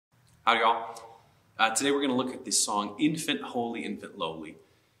Howdy, y'all. Today we're going to look at the song Infant Holy, Infant Lowly.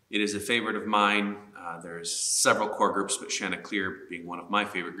 It is a favorite of mine. There's several core groups, but Chanticleer, being one of my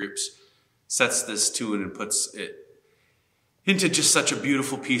favorite groups, sets this tune and puts it into just such a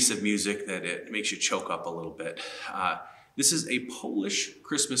beautiful piece of music that it makes you choke up a little bit. This is a Polish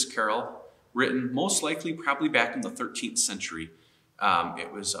Christmas carol written most likely probably back in the 13th century.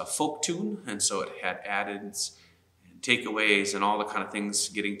 It was a folk tune, and so it had addeds and takeaways and all the kind of things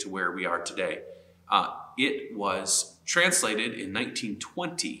getting to where we are today. It was translated in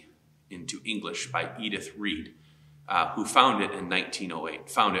 1920 into English by Edith Reed, who found it in 1908.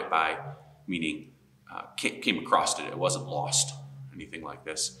 Found it by meaning came across it. It wasn't lost, anything like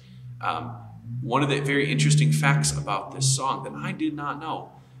this. One of the very interesting facts about this song that I did not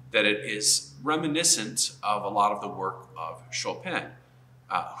know, that it is reminiscent of a lot of the work of Chopin,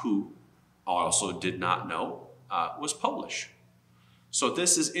 who also did not know was Polish. So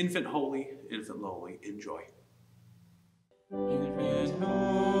this is Infant Holy, Infant Lowly. Enjoy. Infant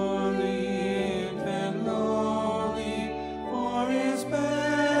holy, infant lowly, for his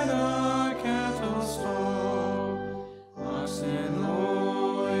bed a kettle stove, oxen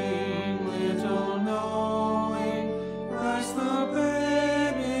lowing, little knowing, Christ the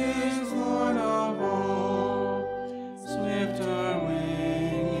babe is Lord of all. Swifter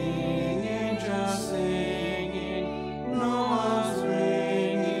winging, angels singing, Noah's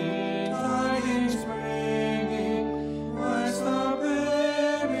ringing, tidings bringing, Christ the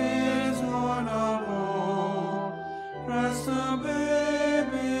babe is Lord of all. Christ the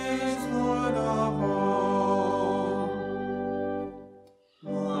babe is Lord of all.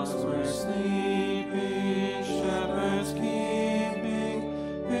 Lost were sleeping, shepherds keeping,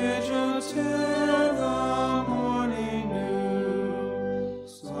 vigil till the morning dew.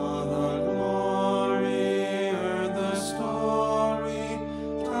 Saw the glory, heard the story,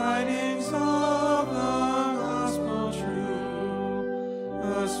 tidings of the gospel true.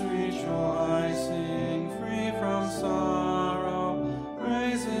 Thus rejoicing, free from sorrow,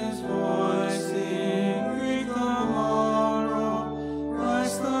 praise his voicing, greet the morrow.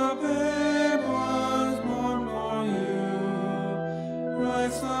 Christ the babe was born for you.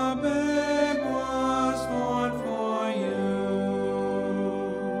 Christ the babe was born